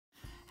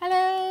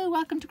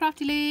welcome to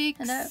Crafty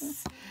Leeks.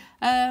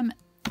 Hello.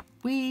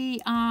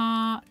 We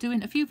are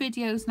doing a few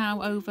videos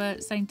now over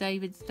St.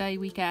 David's Day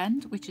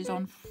weekend, which is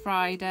on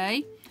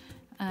Friday.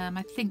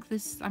 I think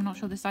I'm not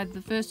sure this is either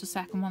the first or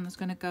second one that's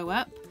going to go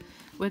up.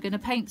 We're going to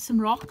paint some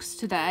rocks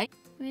today.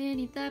 Yeah,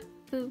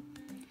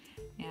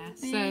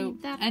 so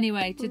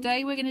anyway,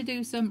 today we're going to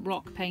do some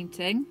rock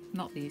painting.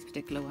 Not these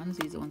particular ones,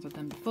 these are the ones I've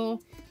done before.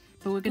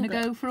 But we're going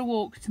to go for a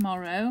walk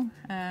tomorrow,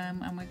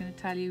 and we're going to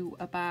tell you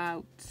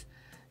about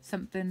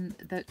something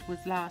that was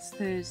last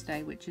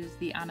Thursday, which is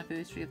the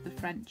anniversary of the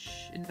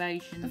French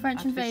invasion. The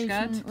French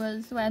invasion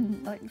was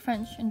when the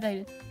French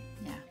invaded.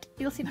 Yeah.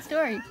 You'll see the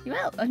story. You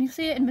will, and you'll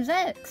see it in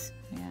mosaics.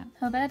 Yeah.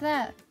 How about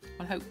that?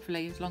 Well,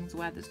 hopefully, as long as the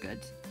weather's good.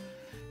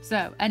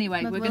 So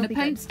anyway, we're going to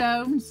paint good.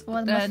 stones. Well,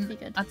 it must be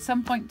good. At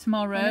some point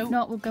tomorrow. And if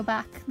not, we'll go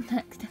back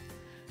next day.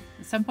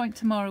 At some point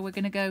tomorrow, we're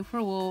going to go for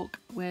a walk.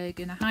 We're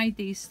going to hide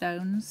these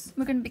stones.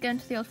 We're going to be going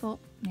to the old fort.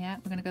 Yeah,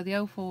 we're going to go to the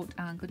old fort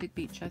and Dydd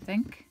Beach, I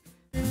think.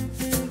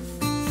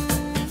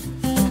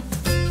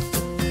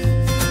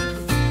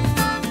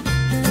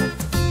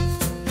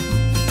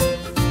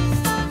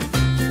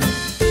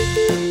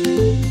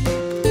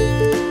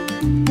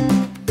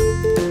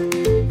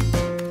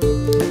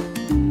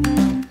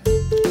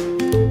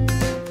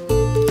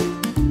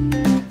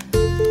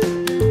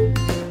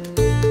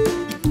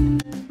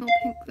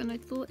 I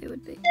thought it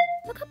would be.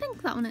 Look how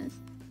pink that one is.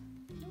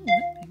 Oh,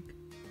 that's pink.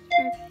 It's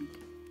very pink.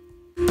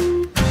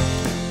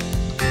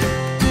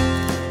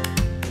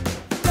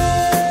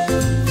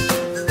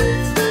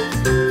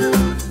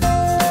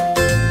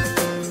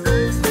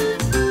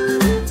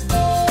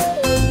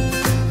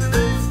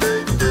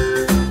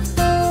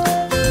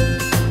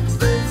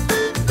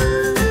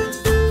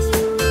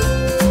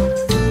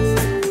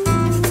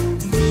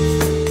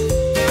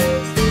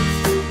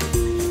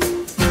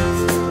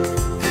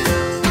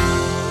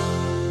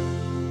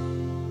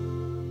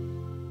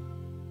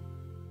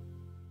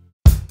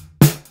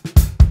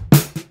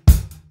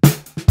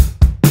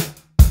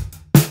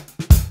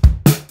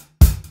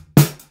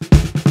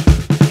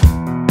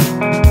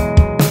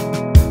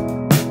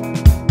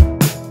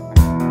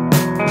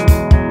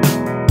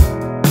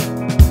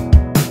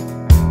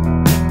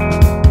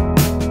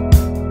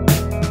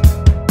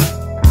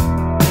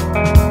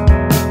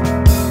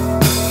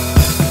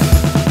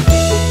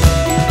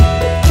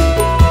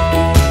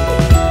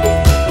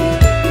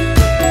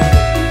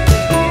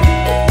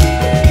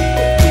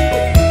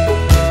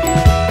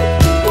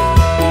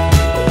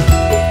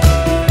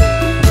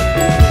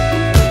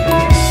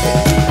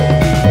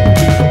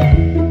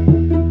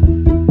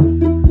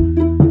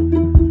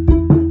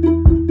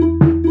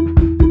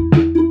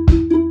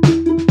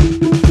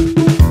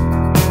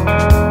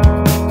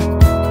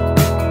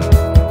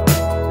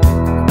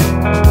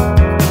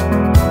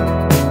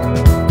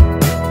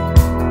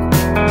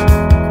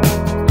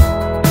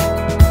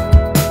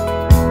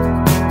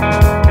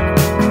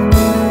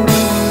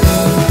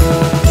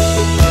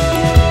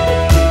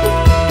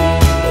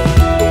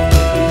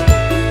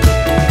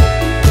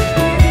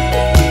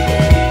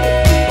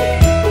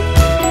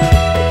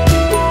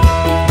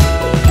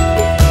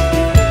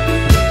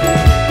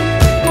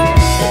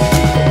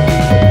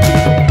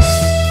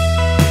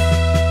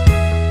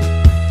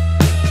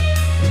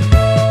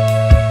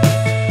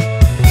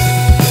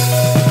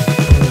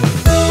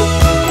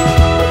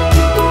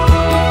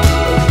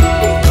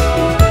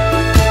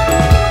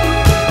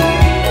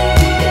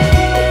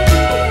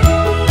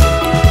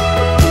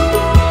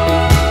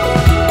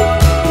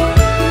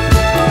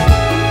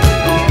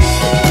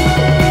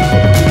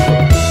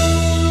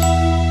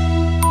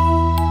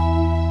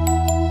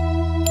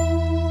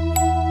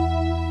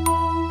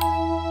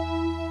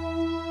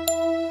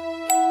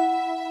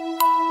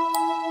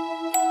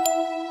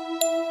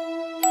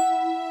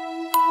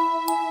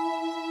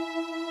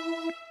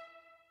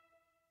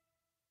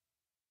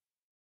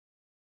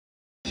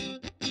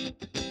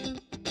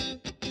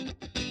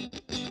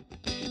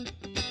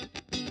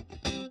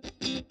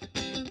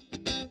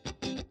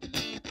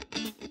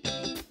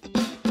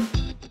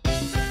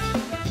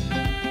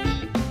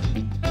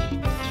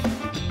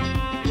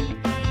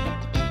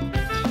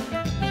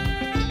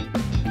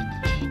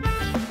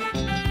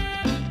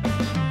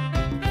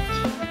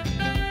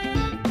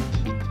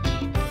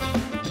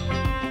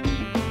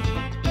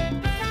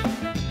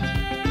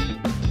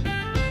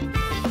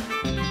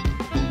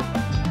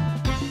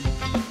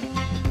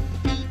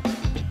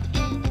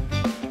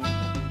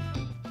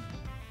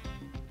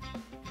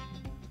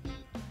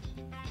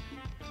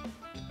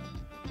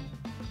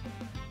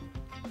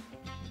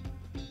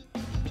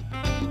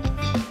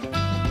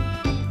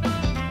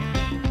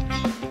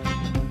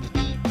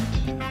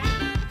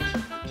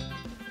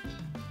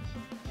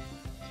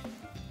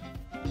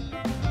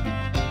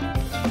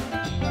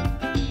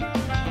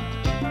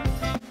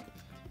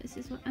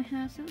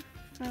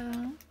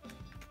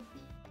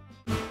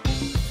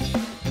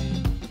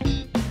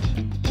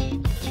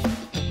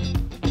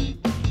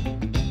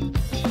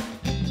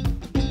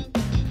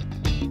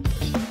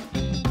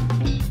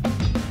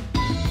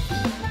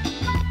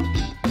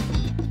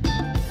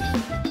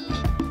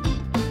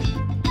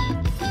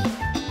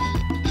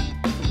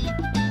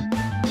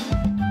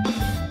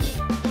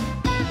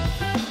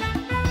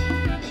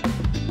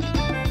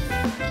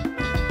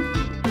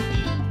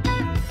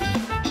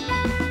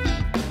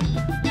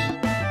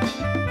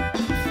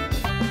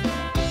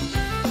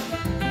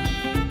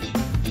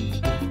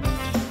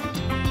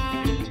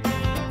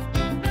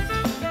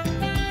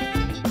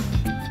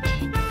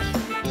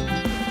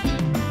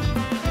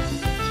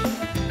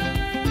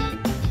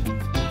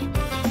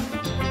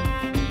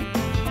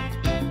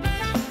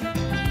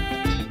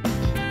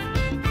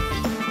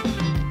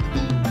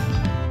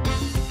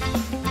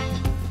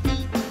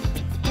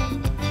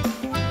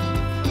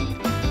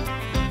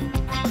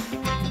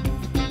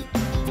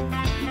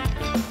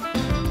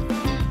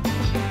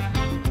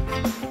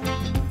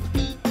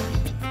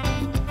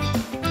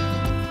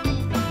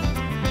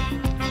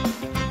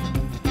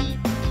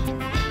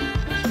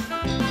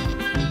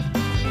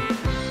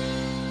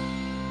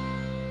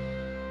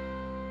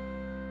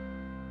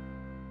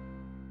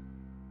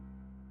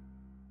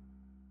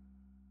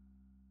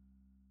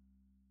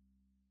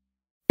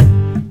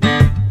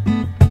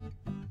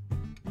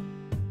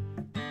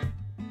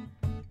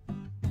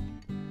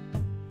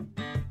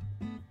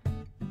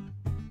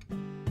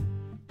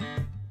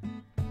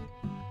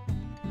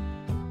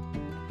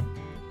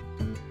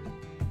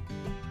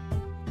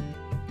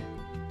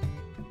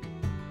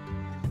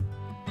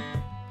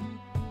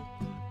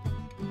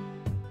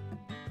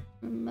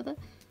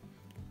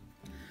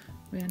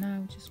 We are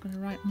now just going to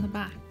write on the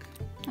back.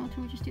 Oh,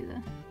 can we just do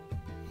that?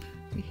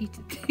 We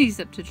heated these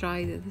up to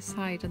dry the other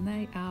side and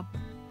they are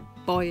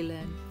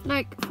boiling.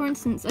 Like, for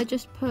instance, I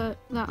just put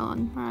that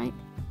on, right?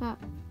 That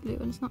blue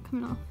and it's not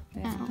coming off. I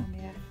haven't done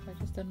the F, I've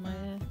just done my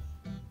hair.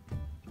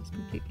 It's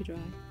completely dry.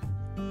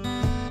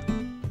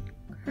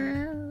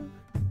 Crow.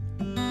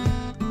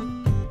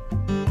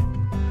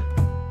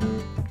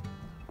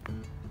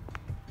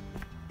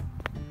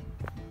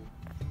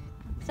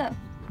 So,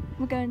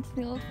 we're going to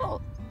the old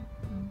fort.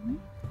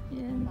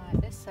 Yeah.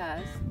 Right, this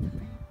says,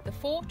 the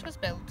fort was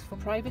built for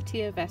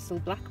privateer vessel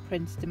Black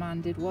Prince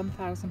demanded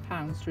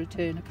 £1,000 to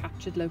return a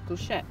captured local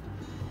ship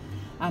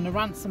and a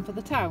ransom for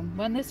the town.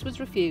 When this was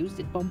refused,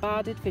 it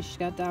bombarded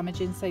Fishguard,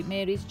 damaging St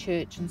Mary's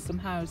Church and some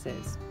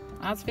houses.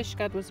 As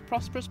Fishguard was a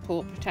prosperous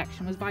port,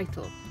 protection was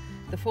vital.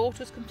 The fort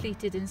was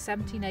completed in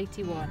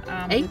 1781,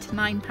 armed with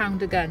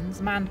 9-pounder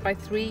guns, manned by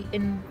 3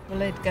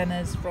 invalid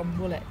gunners from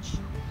Woolwich.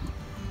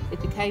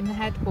 It became the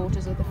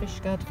headquarters of the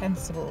Fishguard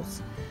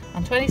Fencibles.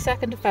 On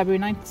 22nd of February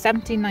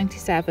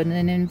 1797,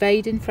 an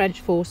invading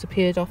French force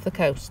appeared off the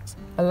coast.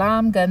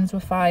 Alarm guns were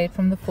fired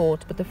from the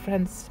fort, but the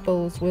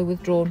Fencibles were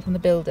withdrawn from the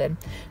building,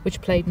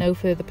 which played no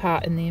further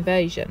part in the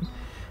invasion.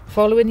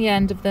 Following the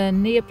end of the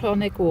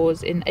Napoleonic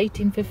Wars in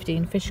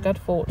 1815, Fishguard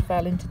Fort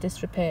fell into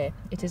disrepair.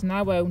 It is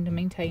now owned and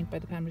maintained by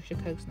the Pembrokeshire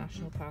Coast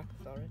National Park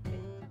Authority.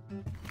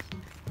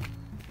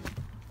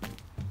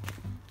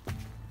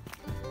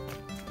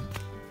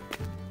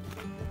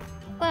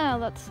 Well,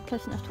 that's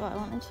close enough to what I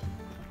wanted.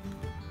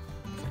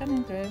 It's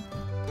coming through.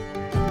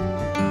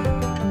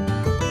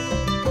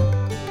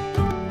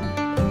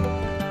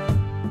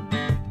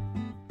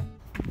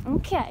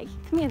 Okay,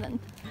 come here then.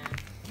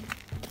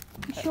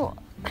 Sure.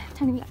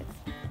 Tiny legs.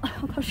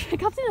 Oh gosh, I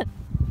can't see it.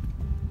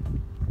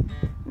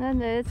 And then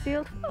there's the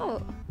old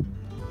fort.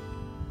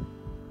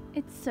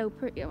 It's so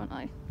pretty, aren't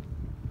I?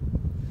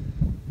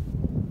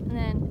 And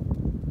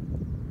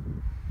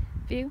then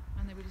view.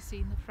 And they would have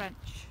seen the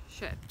French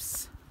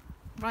ships.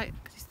 Right,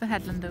 it's the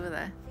headland over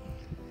there.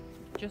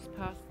 Just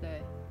past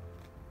there.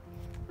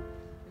 They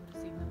would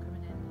have seen them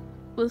coming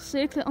in. We'll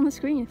circle it on the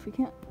screen if we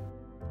can.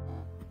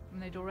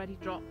 And they'd already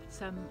dropped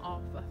some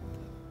off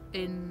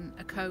in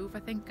a cove, I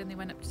think, and they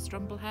went up to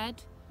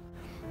Strumblehead.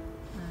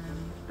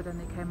 But then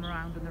they came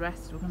around and the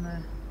rest were going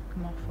to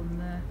come off on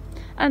the...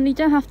 And you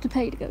don't have to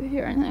pay to go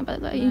here or anything about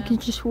that. No. You can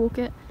just walk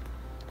it.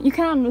 You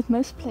can with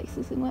most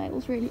places in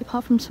Wales, really,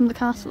 apart from some of the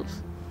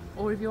castles.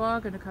 Or if you are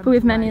going to come but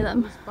with to many Wales,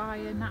 of them. buy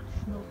a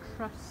National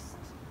Trust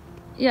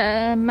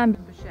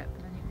membership,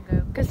 and then you can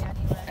go because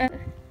anywhere.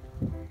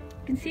 You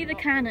can see the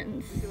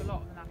cannons. We do a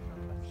lot of the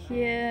National Trust.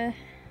 Here.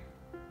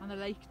 And the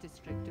Lake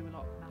District do a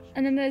lot of National.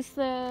 And then there's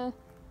the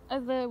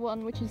other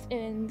one, which is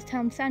in the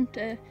town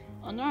centre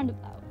on the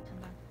roundabout.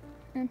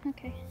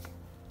 Okay.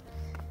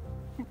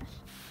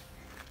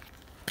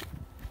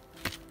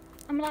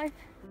 I'm alive.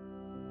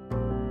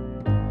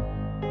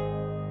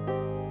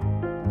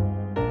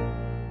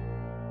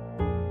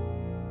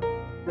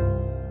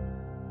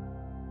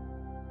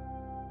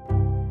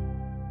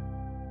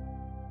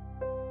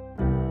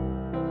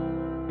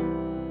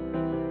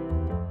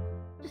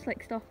 Just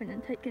like stopping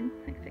and taking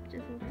like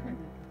pictures all the time.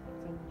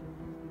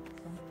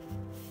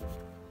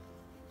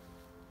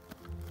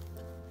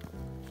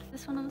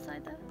 This one on the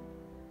side there.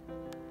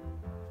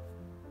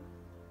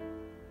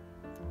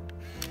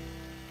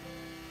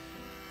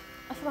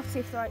 I forgot to see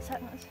if the right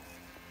set was.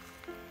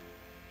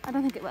 I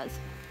don't think it was.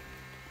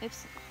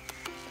 Oops.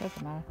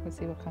 Doesn't matter, we'll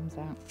see what comes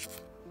out.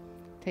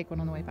 Take one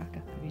on the way back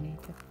up if you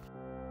need to.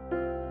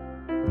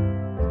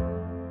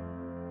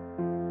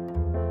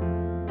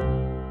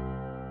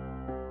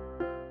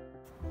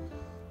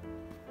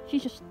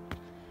 She's just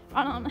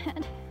ran on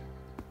ahead.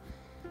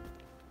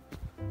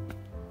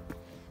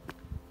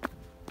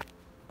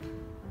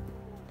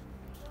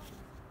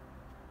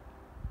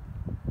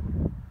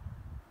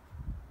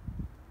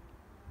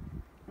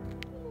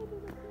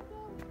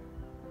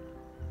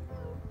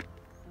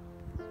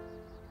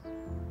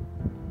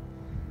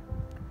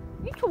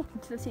 Are you talking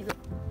to the seagull?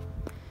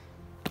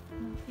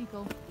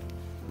 Seagull.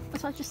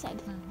 That's what I just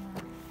said.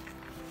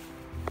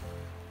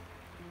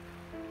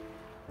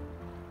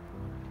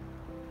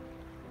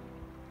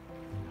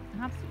 I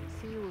have seen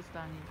seals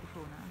down here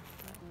before now.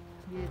 But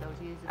yeah, those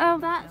years ago. Oh,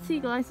 that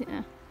seagull, I see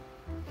now.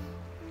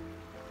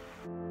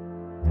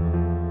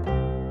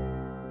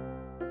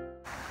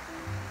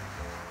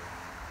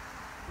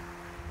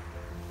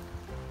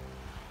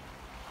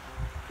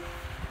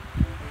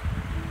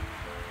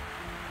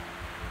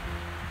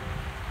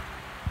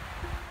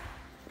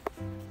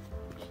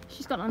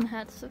 She's got on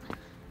ahead, so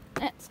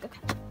let's go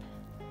catch up.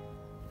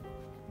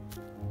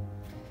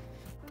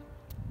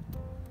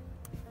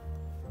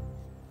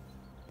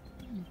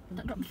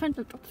 Don't drop the phone,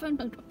 don't drop the phone,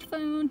 don't drop the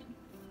phone.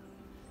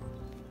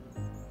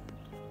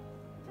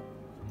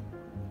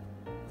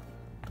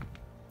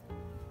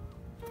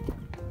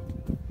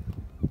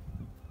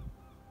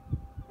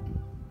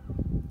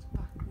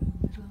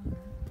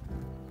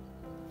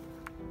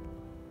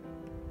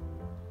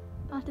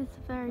 That is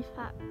a very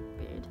fat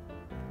beard.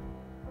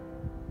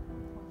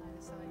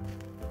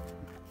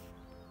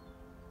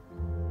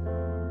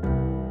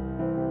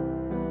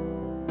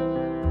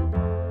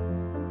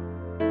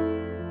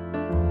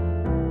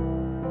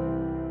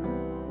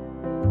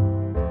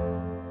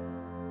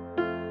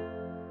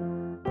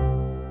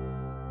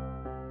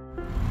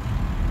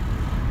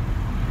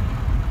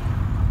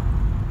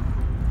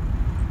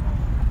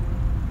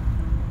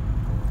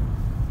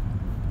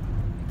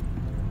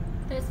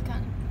 There's the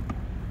cannon.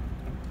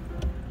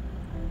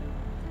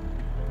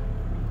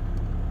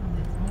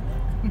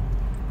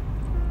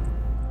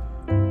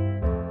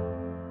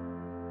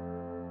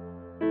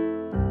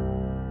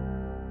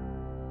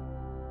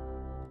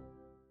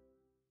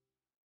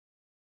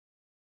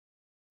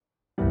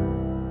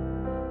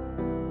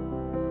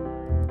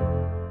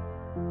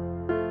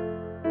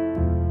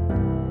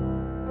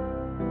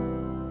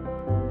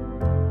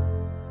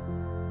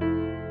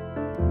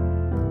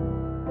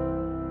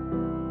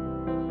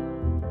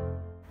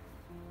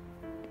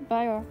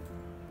 Bye.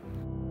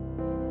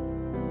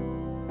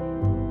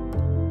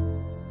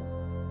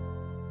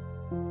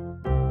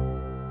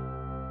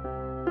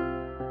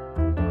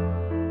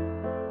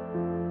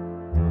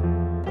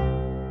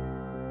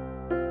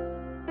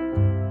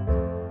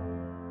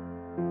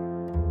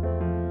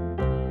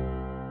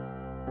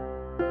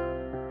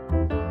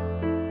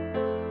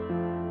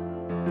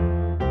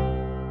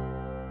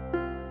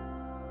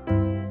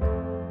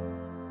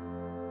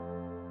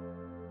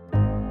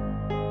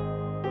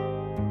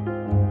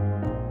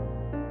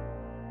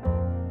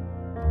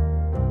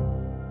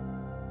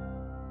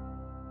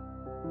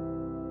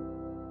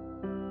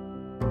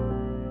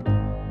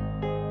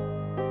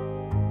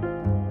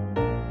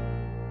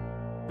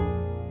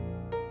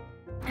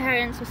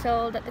 Herrings were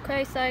sold at the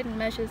quayside in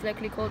measures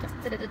locally called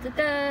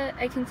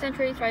 18th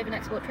century, thriving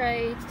export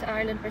trade to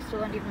Ireland,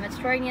 Bristol and even the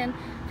Mediterranean.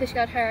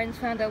 Fishguard herrings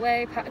found their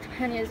way, packed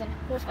panniers on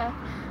horseback,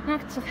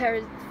 markets of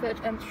Hereford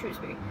and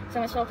Shrewsbury.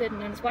 Some were salted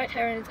and known as white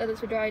herrings,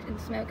 others were dried in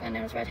smoke and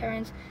known as red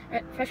herrings.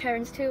 Fresh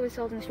herrings too were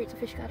sold in the streets of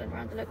Fishguard and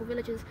around the local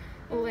villages,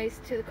 always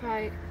to the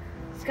cry,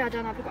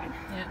 Scardan Abergwine.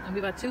 Yeah, and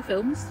we've had 2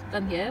 films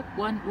done here.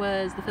 One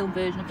was the film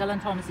version of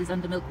Dylan Thomas's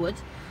Under Milkwood,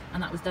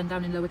 and that was done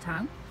down in Lower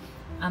Town.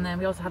 And then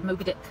we also had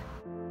Moby Dick.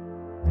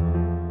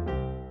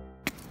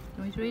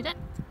 To read it?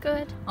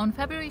 Good. On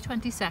February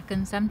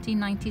 22nd,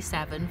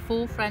 1797,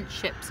 4 French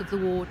ships of the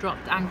war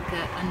dropped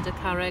anchor under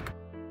Carreg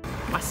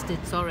Wastad,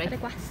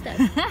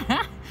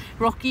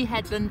 rocky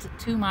headland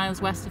 2 miles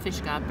west of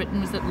Fishguard.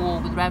 Britain was at war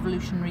with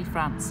revolutionary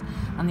France,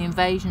 and the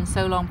invasion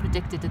so long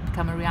predicted had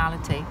become a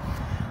reality.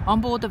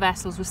 On board the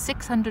vessels were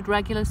 600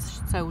 regular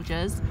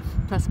soldiers,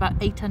 plus about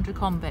 800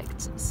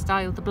 convicts.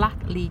 Styled the Black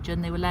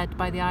Legion, they were led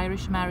by the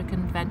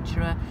Irish-American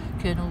adventurer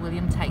Colonel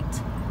William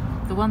Tate.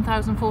 The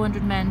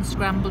 1,400 men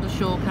scrambled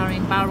ashore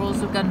carrying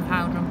barrels of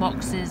gunpowder and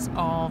boxes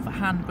of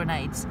hand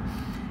grenades.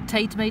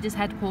 Tate made his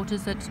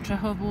headquarters at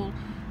Trehovel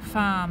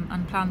Farm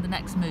and planned the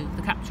next move,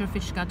 the capture of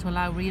Fishguard, to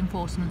allow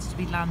reinforcements to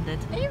be landed.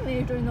 Are you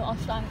really doing the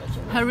Osh language?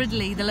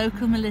 Hurriedly, the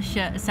local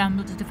militia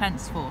assembled a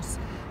defence force.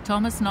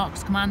 Thomas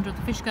Knox, commander of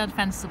the Fishguard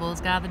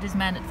Fencibles, gathered his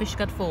men at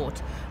Fishguard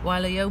Fort,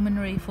 while a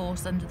yeomanry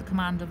force under the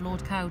command of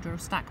Lord Cowder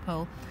of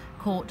Stackpole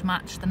caught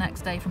match the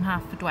next day from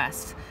Hereford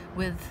West.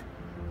 With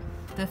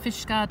the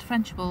Fishguard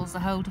Fencibles,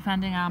 the whole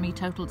defending army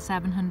totalled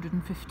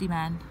 750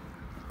 men.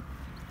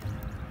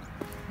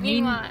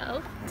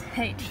 Meanwhile,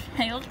 Tate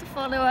failed to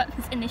follow up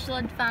his initial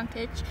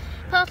advantage,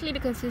 partly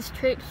because his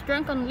troops,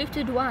 drunk on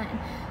looted wine,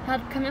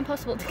 had become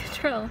impossible to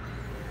control.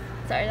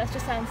 Sorry, that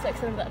just sounds like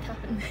something that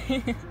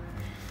happened.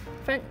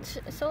 French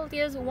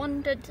soldiers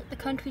wandered the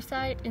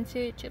countryside in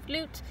search of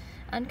loot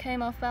and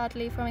came off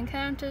badly from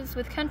encounters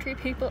with country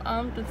people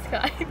armed with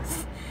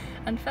scythes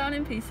and found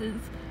in pieces.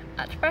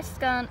 At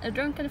Preston, a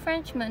drunken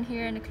Frenchman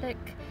hearing a click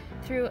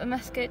through a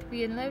musket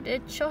being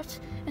loaded shot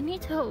a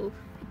neat hole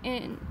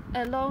in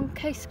a long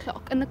case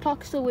clock, and the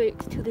clock still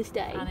works to this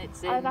day. And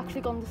it's I've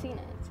actually gone to see it.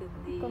 It's in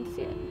the Gone to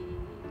see it.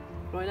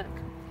 Royal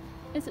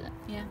Is it?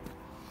 Yeah.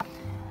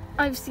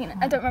 I've seen it.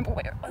 I don't remember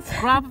where it was.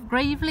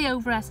 Gravely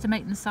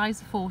overestimating the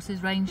size of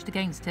forces ranged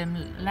against him,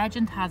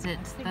 legend has it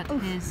that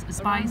his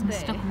spies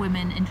mistook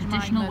women in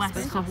traditional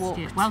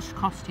Welsh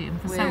costume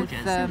for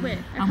soldiers,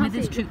 and with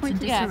his troops in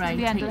disarray,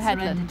 Tate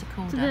surrendered to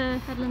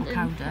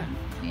Cowder.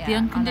 The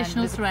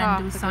unconditional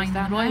surrender was signed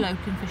in the Royal Oak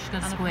in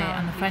Fishguard Square,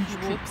 and the French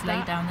troops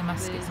laid down their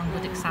muskets on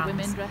Goodwick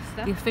Sands.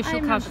 The official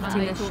casualty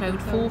list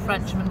showed 4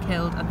 Frenchmen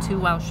killed and 2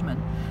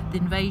 Welshmen. The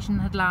invasion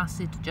had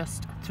lasted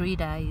just 3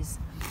 days.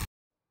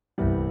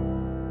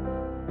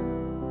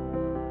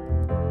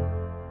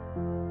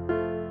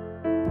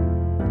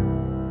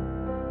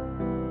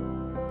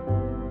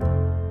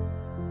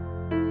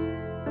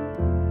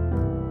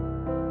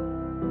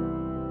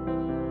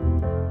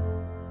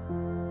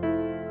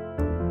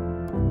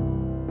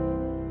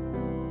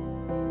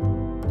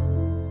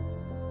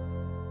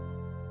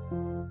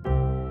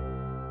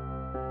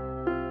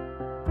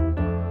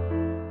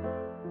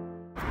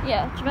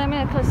 Yeah, do you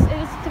remember? Because it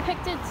was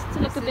depicted to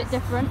look a bit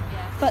different,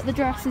 but the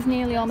dress is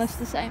nearly almost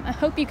the same. I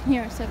hope you can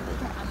hear us over the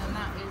dress. And then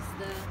that is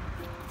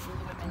all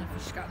the women of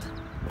Fishguard.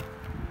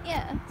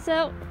 Yeah,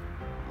 so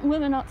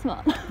women not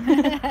smart.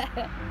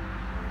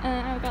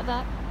 I got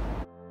that.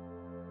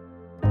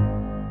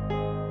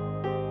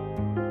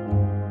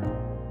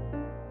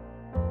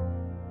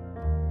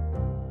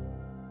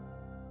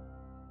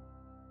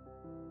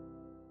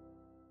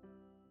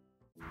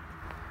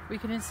 We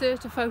can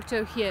insert a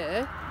photo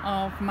here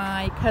of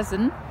my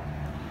cousin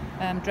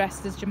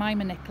dressed as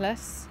Jemima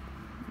Nicholas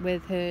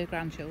with her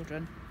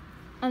grandchildren.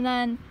 And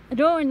then a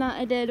drawing that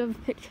I did of a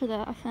picture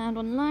that I found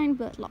online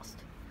but lost.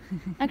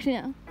 Actually,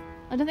 no.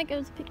 I don't think it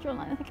was a picture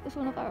online. I think it was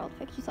one of our old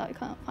pictures that I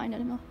can't find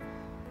anymore.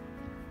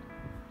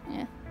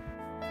 Yeah.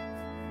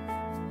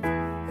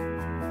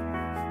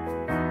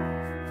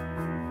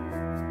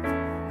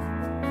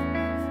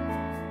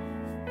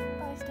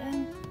 Bye,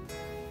 Stan.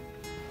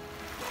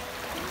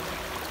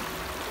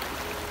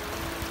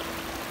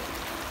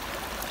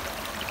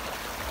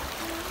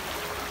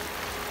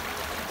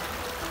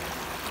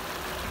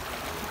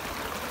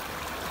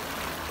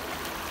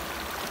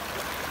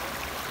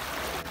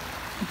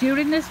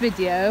 During this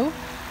video,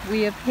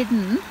 we have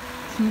hidden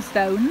some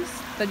stones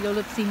that you'll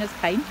have seen us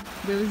paint.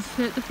 We'll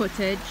insert the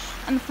footage.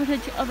 And the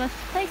footage of us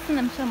placing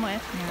them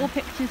somewhere, Yeah. or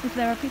pictures if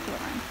there are people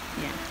around.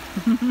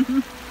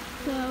 Yeah.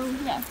 So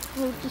yeah,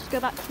 we'll just go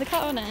back to the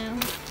car now.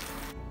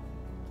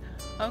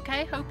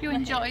 Okay, hope you My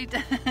enjoyed.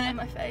 And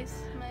my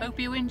face. Hope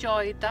you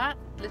enjoyed that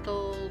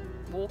little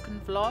walk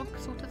and vlog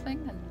sort of thing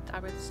and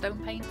our stone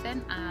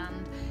painting.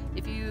 And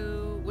if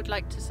you would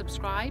like to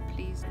subscribe,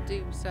 please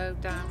do so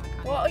down.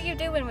 What are you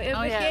doing? We're Oh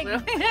over yeah.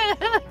 here.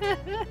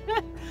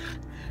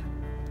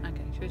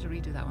 Okay, should we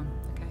redo that one?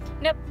 Okay.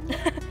 Nope.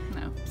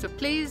 No. So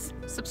please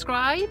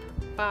subscribe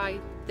by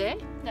there,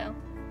 No.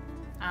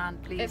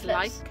 and please It's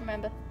like less,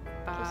 remember.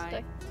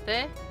 by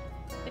there.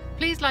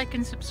 Please like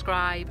and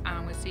subscribe,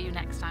 and we'll see you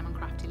next time on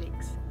Crafty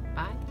Leeks.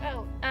 Bye.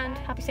 Oh, and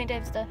happy St.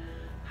 David's Day.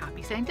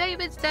 Happy St.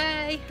 David's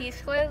Day. Dydd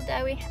Gŵyl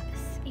Dewi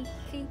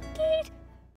Hapus.